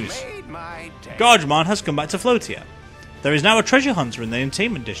good news. Made my day. Gargemon has come back to Floatia. There is now a treasure hunter in the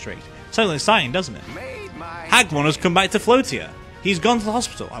entertainment district. Sounds exciting, doesn't it? Made my Hagmon has come back to Floatia. He's gone to the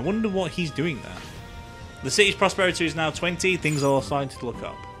hospital. I wonder what he's doing there. The city's prosperity is now 20. Things are starting to look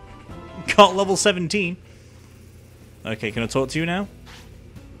up. Got level 17. Okay, can I talk to you now?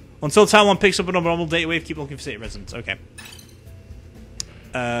 Until Taiwan picks up an abnormal data wave, keep looking for city residents. Okay.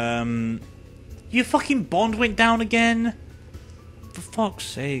 Your fucking bond went down again? For fuck's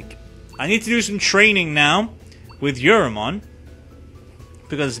sake. I need to do some training now with Euromon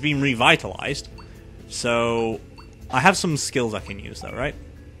because it's been revitalized. So I have some skills I can use though, right?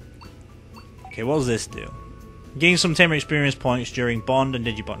 Okay, what does this do? Gain some temporary experience points during bond and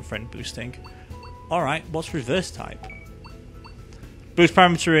Digimon friend boosting. Alright, what's reverse type? Boost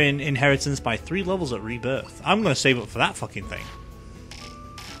parameter in inheritance by 3 levels at rebirth. I'm gonna save up for that fucking thing.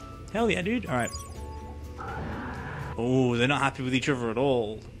 Hell yeah, dude. Alright. Oh, they're not happy with each other at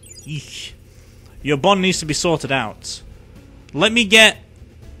all. Eesh. Your bond needs to be sorted out. Let me get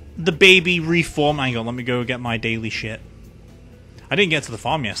the baby reform. Hang on, let me go get my daily shit. I didn't get to the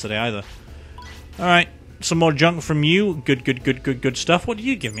farm yesterday either. Alright, some more junk from you. Good stuff. What did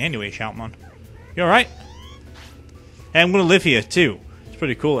you give me anyway, Shoutmon? You alright? Hey, I'm gonna live here too. It's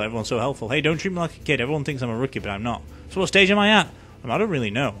pretty cool, everyone's so helpful. Hey, don't treat me like a kid. Everyone thinks I'm a rookie, but I'm not. So what stage am I at? I don't really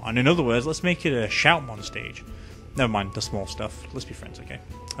know. And in other words, let's make it a Shoutmon stage. Never mind the small stuff. Let's be friends, okay?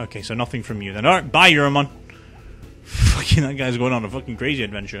 Okay, so nothing from you then. Alright, bye, Euromon. Fucking that guy's going on a fucking crazy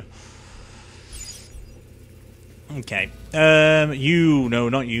adventure. Okay. You. No,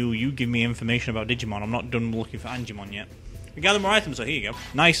 not you. You give me information about Digimon. I'm not done looking for Angemon yet. We gather more items, so here you go.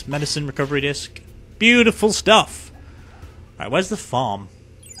 Nice medicine recovery disc. Beautiful stuff. Alright, where's the farm?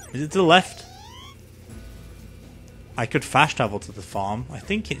 Is it to the left? I could fast travel to the farm. I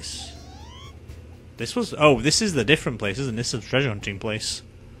think it's... This was... Oh, this is the different place, isn't this? This is the treasure hunting place.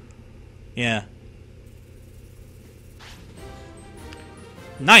 Yeah.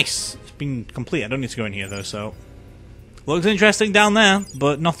 Nice! It's been complete. I don't need to go in here, though, so... Looks interesting down there,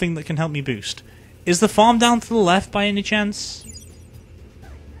 but nothing that can help me boost. Is the farm down to the left, by any chance?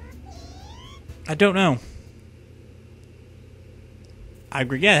 I don't know. I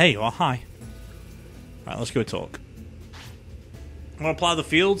agree. Yeah, hey you are. Hi. Right, let's go talk. Want to plow the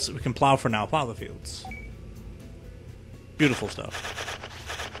fields? We can plow for now. Plow the fields. Beautiful stuff.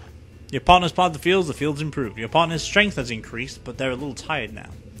 Your partner's plowed the fields improved. Your partner's strength has increased, but they're a little tired now.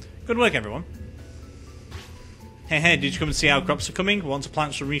 Good work, everyone. Hey, did you come and see how crops are coming? Want to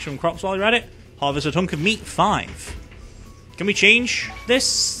plant some reach from crops while you're at it? Harvest a hunk of meat, 5. Can we change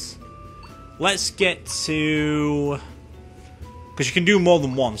this? Let's get to... Because you can do more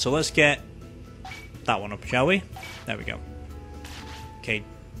than one, so let's get that one up, shall we? There we go. Okay,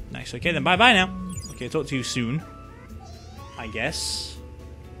 nice. Okay, then bye-bye now. Okay, talk to you soon. I guess.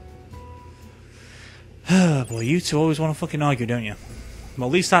 Boy, you two always want to fucking argue, don't you? Well,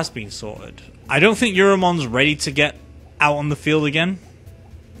 at least that's been sorted. I don't think Euromon's ready to get out on the field again.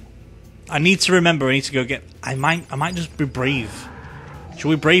 I need to remember, I need to go get... I might just be brave. Should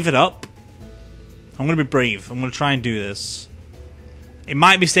we brave it up? I'm going to be brave. I'm going to try and do this. It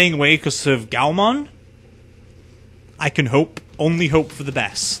might be staying away because of Galmon. I can hope. Only hope for the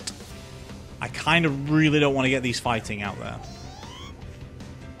best. I kind of really don't want to get these fighting out there.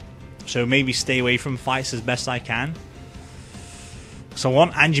 So maybe stay away from fights as best I can. So I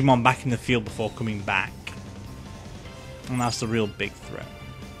want Angemon back in the field before coming back. And that's the real big threat.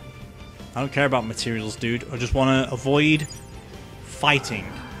 I don't care about materials, dude. I just want to avoid fighting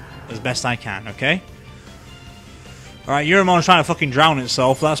as best I can, okay? Alright, Euromon's trying to fucking drown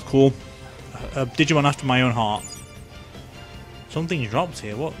itself. That's cool. A Digimon after my own heart. Something's dropped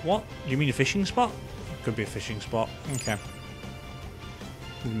here. What? You mean a fishing spot? Could be a fishing spot. Okay.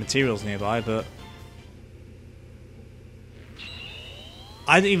 There's materials nearby, but...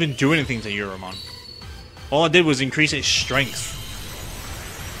 I didn't even do anything to Euromon. All I did was increase its strength.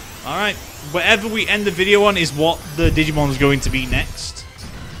 Alright. Whatever we end the video on is what the Digimon's going to be next.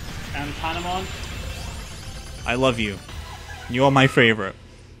 And Panemon, I love you. You are my favorite.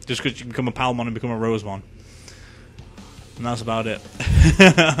 Just because you become a Palmon and become a Rosemon. And that's about it.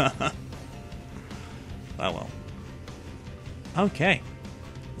 Oh well. Okay.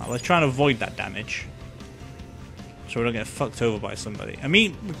 Now let's try and avoid that damage. So we don't get fucked over by somebody. I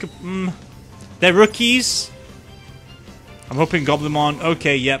mean, we could, they're rookies. I'm hoping Goblimon.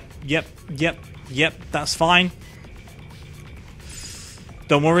 Okay, yep. That's fine.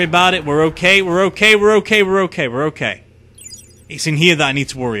 Don't worry about it. We're okay. It's in here that I need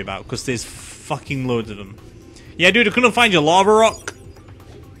to worry about because there's fucking loads of them. Yeah, dude, I couldn't find your lava rock.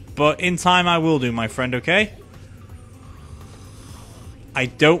 But in time I will do, my friend, okay? I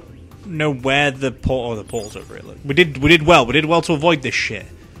don't know where the portal... Oh, the portal's over here. Look. We did well. We did well to avoid this shit.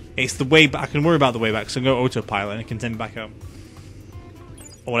 It's the way back. I can worry about the way back, so I can go autopilot and it can send me back home.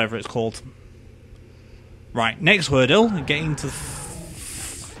 Or whatever it's called. Right, next hurdle. Getting to the...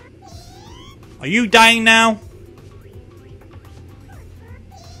 Are you dying now?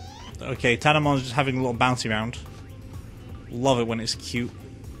 Okay, Tanemon's just having a little bouncy round. Love it when it's cute.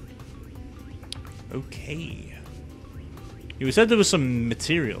 Okay. You said there was some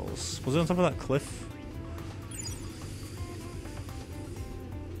materials. Was it on top of that cliff?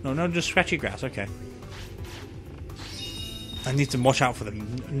 No, just scratchy grass. Okay. I need to watch out for the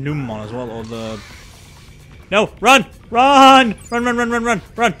Numon as well, or the... No! Run! Run! Run!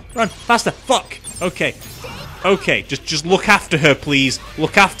 Faster! Fuck! Okay. Okay, just look after her, please.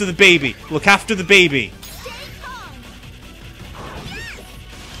 Look after the baby. Look after the baby.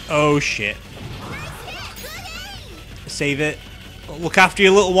 Oh, shit. Save it. Look after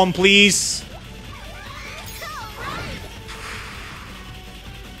your little one, please.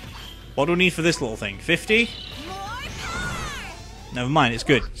 What do we need for this little thing? 50? Never mind, it's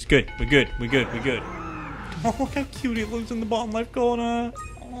good. It's good. We're good. Oh, look how cute it looks in the bottom left corner.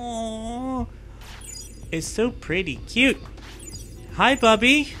 Oh, it's so pretty. Cute. Hi,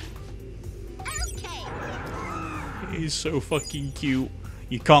 Bubby. Okay. He's so fucking cute.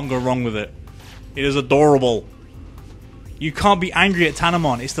 You can't go wrong with it. It is adorable. You can't be angry at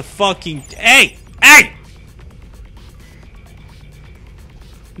Tanamon. It's the fucking... Hey! Hey!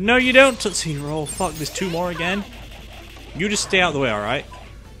 No, you don't, Tootsie Roll. Fuck, there's 2 more again. You just stay out of the way, alright?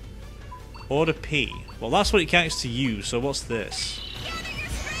 Order P. Well, that's what it counts to you, so what's this?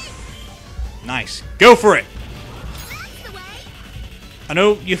 Nice. Go for it! I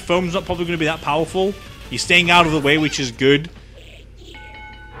know your foam's not probably going to be that powerful. You're staying out of the way, which is good.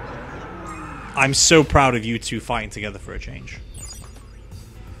 I'm so proud of you two fighting together for a change.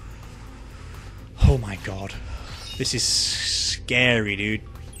 Oh my god. This is scary, dude.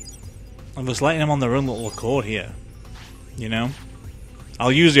 I'm just letting them on their own little accord here. You know?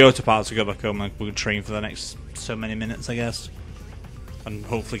 I'll use the autopilot to go back home and we'll train for the next so many minutes, I guess. And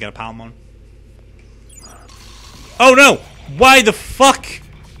hopefully get a Palmon. Oh no! Why the fuck?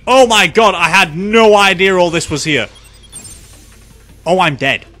 Oh my god, I had no idea all this was here. Oh, I'm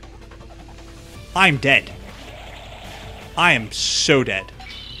dead. I'm dead. I am so dead.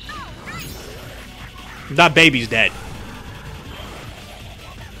 That baby's dead.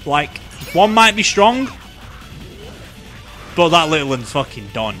 Like, one might be strong, but that little one's fucking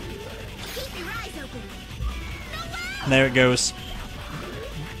done. And there it goes.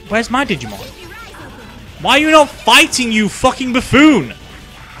 Where's my Digimon? Why are you not fighting, you fucking buffoon?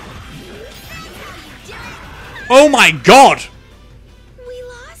 Oh my god! We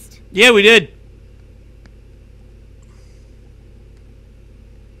lost? Yeah, we did.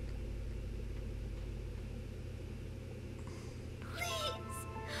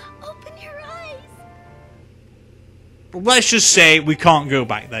 Let's just say we can't go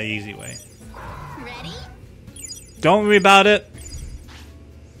back that easy way. Ready? Don't worry about it.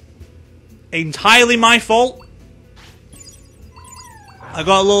 Entirely my fault. I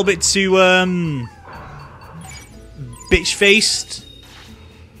got a little bit too bitch-faced.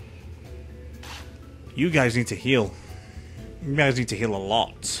 You guys need to heal. You guys need to heal a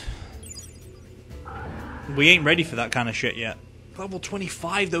lot. We ain't ready for that kind of shit yet. Level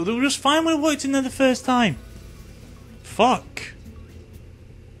 25 though. They were just fine when it worked in there the first time. Fuck.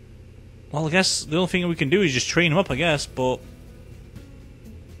 Well, I guess the only thing we can do is just train him up, I guess, but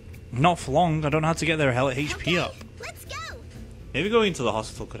not for long. I don't know how to get their HP up. Let's go. Maybe going into the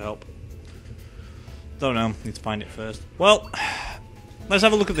hospital could help. Don't know. Need to find it first. Well, let's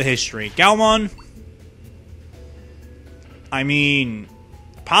have a look at the history. Galmon. I mean,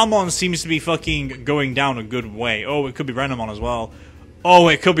 Palmon seems to be fucking going down a good way. Oh, it could be Renamon as well. Oh,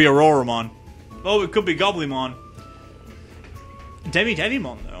 it could be Auroramon. Oh, it could be Goblimon.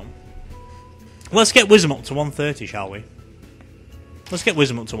 Devimon, though. Let's get Wisdom up to 130, shall we? Let's get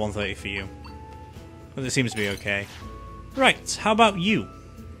Wisdom up to 130 for you. Because it seems to be okay. Right, how about you?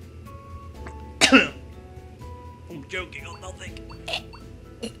 I'm joking on nothing.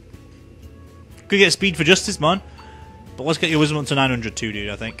 Could get Speed for Justice, man. But let's get your Wisdom up to 900 too,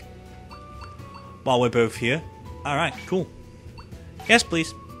 dude, I think. While we're both here. Alright, cool. Yes,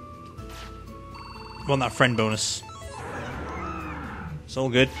 please. Want that friend bonus. It's all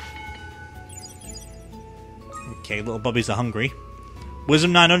good. Okay, little bubbies are hungry.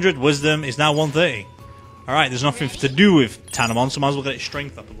 Wisdom 900, Wisdom is now 130. Alright, there's nothing to do with Tanamon, so might as well get its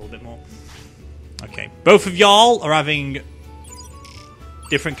strength up a little bit more. Okay, both of y'all are having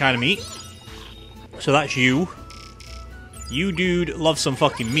different kind of meat. So that's you. You, dude, love some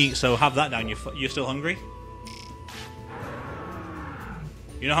fucking meat, so have that down. You're still hungry?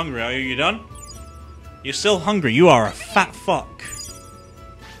 You're not hungry, are you? You done? You're still hungry. You are a fat fuck.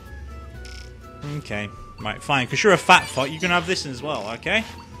 Okay. Right, fine. Because you're a fat fuck, you can have this as well, okay?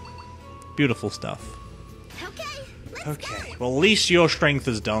 Beautiful stuff. Okay. Well, at least your strength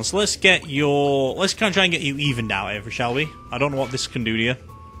is done. So let's get your... Let's kind of try and get you evened out here, shall we? I don't know what this can do to you.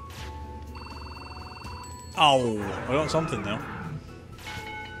 Oh, I got something though.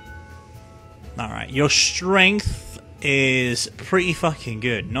 Alright, your strength is pretty fucking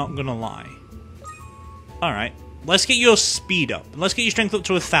good, not gonna lie. Alright, let's get your speed up. Let's get your strength up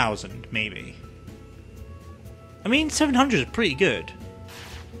to 1,000, maybe. I mean, 700 is pretty good.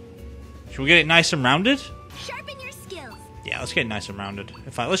 Should we get it nice and rounded? Sharpen your skills. Yeah, let's get it nice and rounded.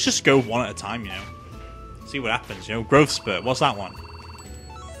 In fact, let's just go one at a time, you know. See what happens, you know. Growth spurt, what's that one?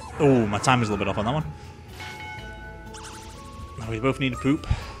 Oh, my time is a little bit off on that one. Now we both need to poop.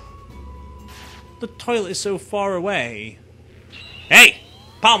 The toilet is so far away. Hey!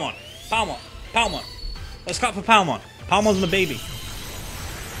 Palmon! Palmon! Palmon! Let's clap for Palmon. Palmon's my baby.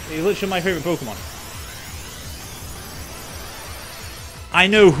 He's literally my favorite Pokemon. I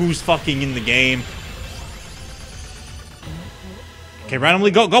know who's fucking in the game. Okay,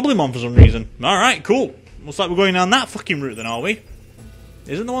 randomly got Goblimon for some reason. Alright, cool. Looks like we're going down that fucking route then, are we?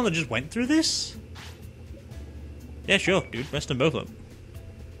 Isn't the one that just went through this? Yeah, sure, dude. Rest them both up.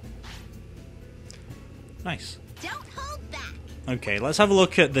 Nice. Don't hold back. Okay, let's have a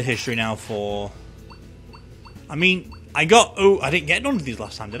look at the history now for... I mean, I got... Oh, I didn't get none of these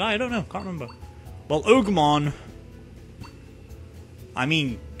last time, did I? I don't know. Can't remember. Well, Ogremon... I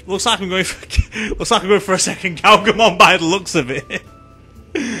mean, looks like I'm going for a second Calgamon by the looks of it.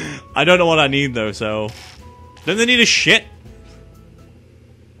 I don't know what I need though, so... Don't they need a shit?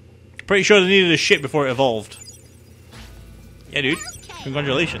 Pretty sure they needed a shit before it evolved. Yeah, dude.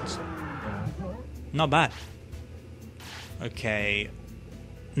 Congratulations. Not bad. Okay.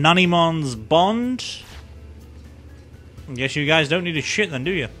 Nanimon's Bond. I guess you guys don't need a shit then,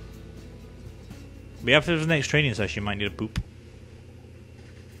 do you? But after the next training session, you might need a poop.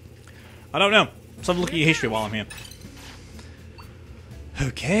 I don't know. Let's have a look at your history while I'm here.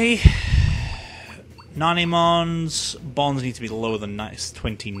 Okay. Nanimon's bonds need to be lower than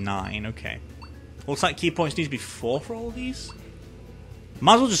 29. Okay. Looks like key points need to be 4 for all of these.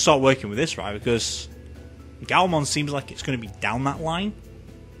 Might as well just start working with this, right? Because Galmon seems like it's going to be down that line.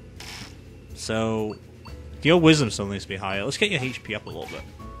 So, your wisdom still needs to be higher. Let's get your HP up a little bit.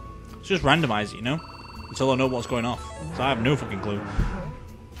 Let's just randomize it, you know? Until I know what's going off. So I have no fucking clue.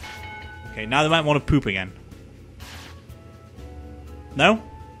 Okay, now they might want to poop again. No?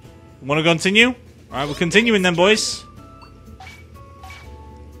 Want to continue? Alright, we're continuing then, boys.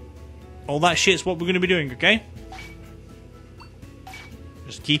 All that shit's what we're going to be doing, okay?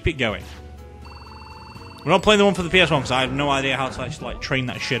 Just keep it going. We're not playing the one for the PS1 because I have no idea how to actually like train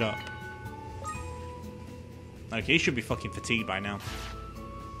that shit up. Okay, he should be fucking fatigued by now.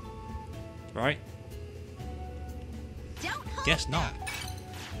 Right? Guess not.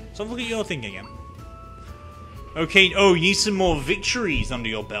 So look at your thing again. Okay, oh, you need some more victories under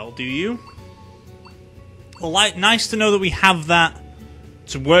your belt, do you? Well, like, nice to know that we have that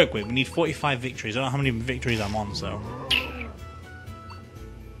to work with. We need 45 victories. I don't know how many victories I'm on, so...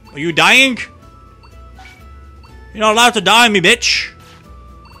 Are you dying? You're not allowed to die on me, bitch!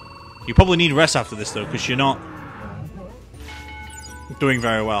 You probably need rest after this, though, because you're not doing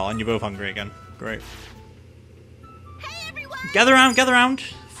very well, and you're both hungry again. Great. Hey, everyone! Gather round, gather round.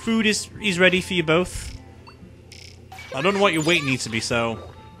 Food is ready for you both. I don't know what your weight needs to be, so...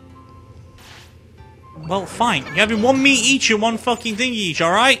 Well, fine. You're having one meat each and one fucking thing each,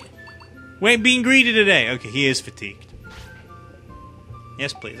 alright? We ain't being greedy today. Okay, he is fatigued.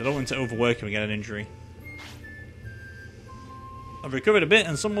 Yes, please. I don't want to overwork him and get an injury. I've recovered a bit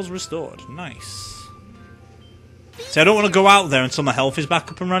and someone's restored. Nice. So I don't want to go out there until my health is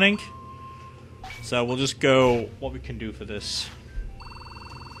back up and running. So we'll just go what we can do for this.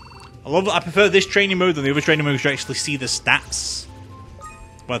 I prefer this training mode than the other training modes. You actually see the stats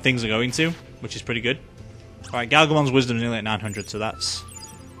where things are going to, which is pretty good. Alright, Galgamon's wisdom is nearly at 900, so that's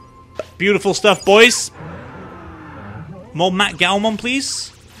beautiful stuff, boys. More Matt Galmon,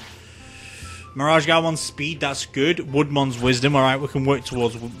 please. Mirage Galmon's speed, that's good. Woodmon's wisdom, alright, we can work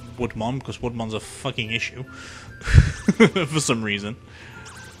towards Woodmon, because Woodmon's a fucking issue. For some reason.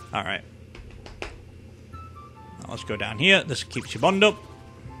 Alright. Let's go down here. This keeps your bond up.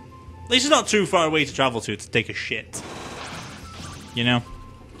 At least it's not too far away to travel to take a shit. You know?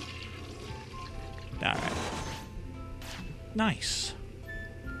 Alright. Nice.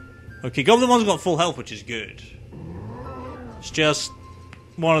 Okay, Goblinmon's got full health, which is good. It's just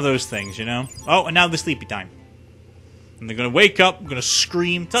one of those things, you know? Oh, and now the sleepy time. And they're going to wake up, we're going to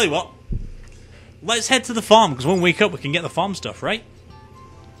scream. Tell you what. Let's head to the farm, because when we wake up, we can get the farm stuff, right?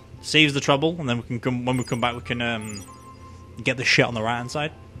 Saves the trouble, and then we can come, when we come back, we can get the shit on the right-hand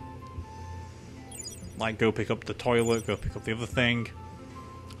side. Like, go pick up the toilet, go pick up the other thing.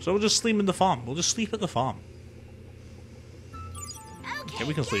 So we'll just sleep in the farm. We'll just sleep at the farm. Okay,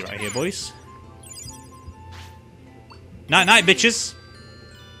 we can sleep right here, boys. Night night, bitches.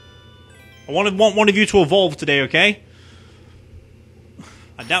 I want one of you to evolve today, okay?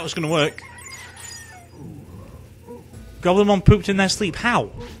 I doubt it's gonna work. Goblinmon pooped in their sleep. How?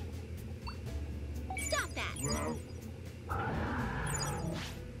 Stop that.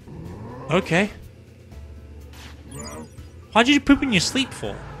 Okay. Why did you poop in your sleep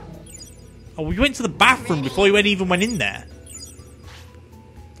for? Oh, you went to the bathroom before you even went in there.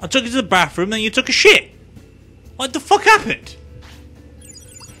 I took you to the bathroom, then you took a shit. What the fuck happened?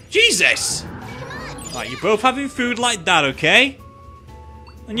 Jesus! Right, you're both having food like that, okay?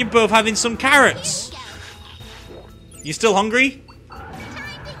 And you're both having some carrots. You still hungry?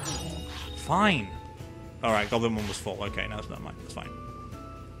 Fine. Alright, Goblinmon was full. Okay, no, never mind. That's fine.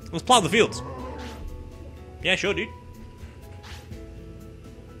 Let's plow the fields. Yeah, sure, dude.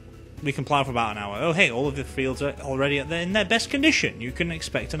 We can plow for about an hour. Oh, hey, all of the fields are already in their best condition. You can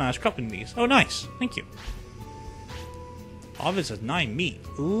expect a nice crop in these. Oh, nice. Thank you. Harvest of 9 meat.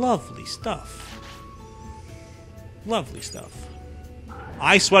 Lovely stuff. Lovely stuff.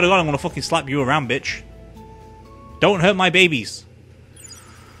 I swear to God, I'm gonna fucking slap you around, bitch. Don't hurt my babies.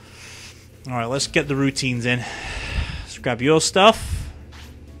 Alright, let's get the routines in. Let's grab your stuff.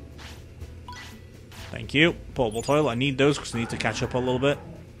 Thank you. Portable toilet. I need those because I need to catch up a little bit.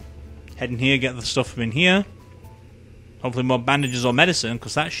 Head in here, get the stuff from in here. Hopefully more bandages or medicine,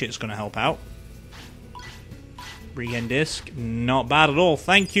 because that shit's going to help out. Regen disc. Not bad at all.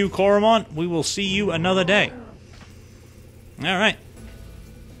 Thank you, Coromon. We will see you another day. Alright.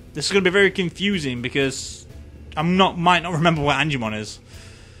 This is going to be very confusing, because I might not remember what Angemon is.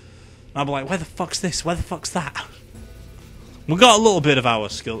 I'll be like, where the fuck's this? Where the fuck's that? We got a little bit of our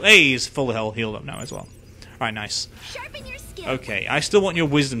skill. Hey, he's fully healed up now as well. Alright, nice. Sharpen your skills. Okay, I still want your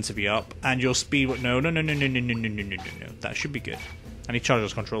wisdom to be up, and your speed... No. That should be good. I need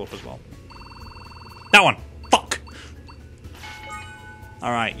Charger's control up as well. That one! Fuck!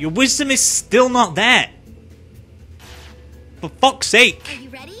 Alright, your wisdom is still not there! For fuck's sake! Are you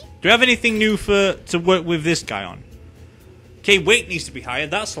ready? Do you have anything new to work with this guy on? Okay, weight needs to be higher,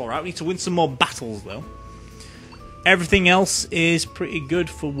 that's alright. We need to win some more battles, though. Everything else is pretty good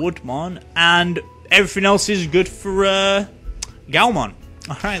for Woodmon, and everything else is good for Galmon.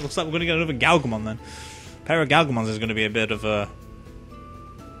 Alright, looks like we're going to get another Galgamon then. A pair of Galgamons is going to be a bit of a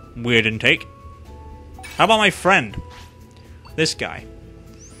weird intake. How about my friend? This guy.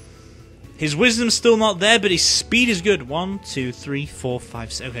 His wisdom's still not there, but his speed is good. 1, 2, 3, 4,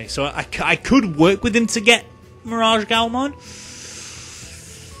 5, 6. Okay, so I could work with him to get Mirage Galmon.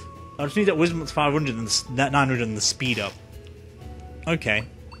 I just need that wisdom up to 500 and that 900 and the speed up. Okay.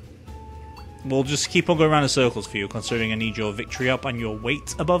 We'll just keep on going around in circles for you, considering I need your victory up and your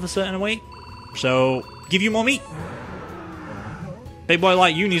weight above a certain weight. So, give you more meat. Big boy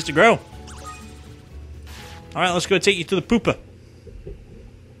like you needs to grow. Alright, let's go take you to the pooper.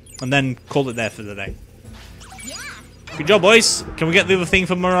 And then call it there for the day. Yeah. Good job, boys. Can we get the other thing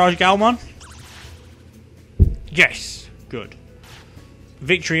for Mirage Galmon? Yes. Good.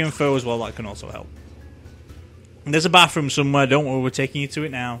 Victory info as well, that can also help. And there's a bathroom somewhere, don't worry, we're taking you to it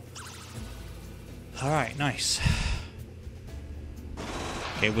now. Alright, nice.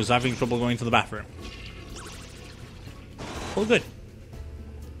 Okay, was having trouble going to the bathroom. All good.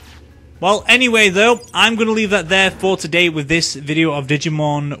 Well, anyway, though, I'm going to leave that there for today with this video of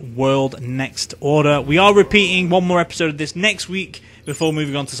Digimon World Next Order. We are repeating one more episode of this next week before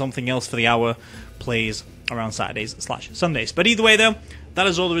moving on to something else for the hour plays around Saturdays/Sundays. But either way, though, that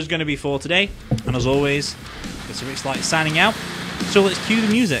is all there is going to be for today. And as always, it's Rixxalight signing out. So let's cue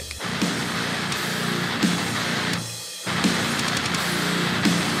the music.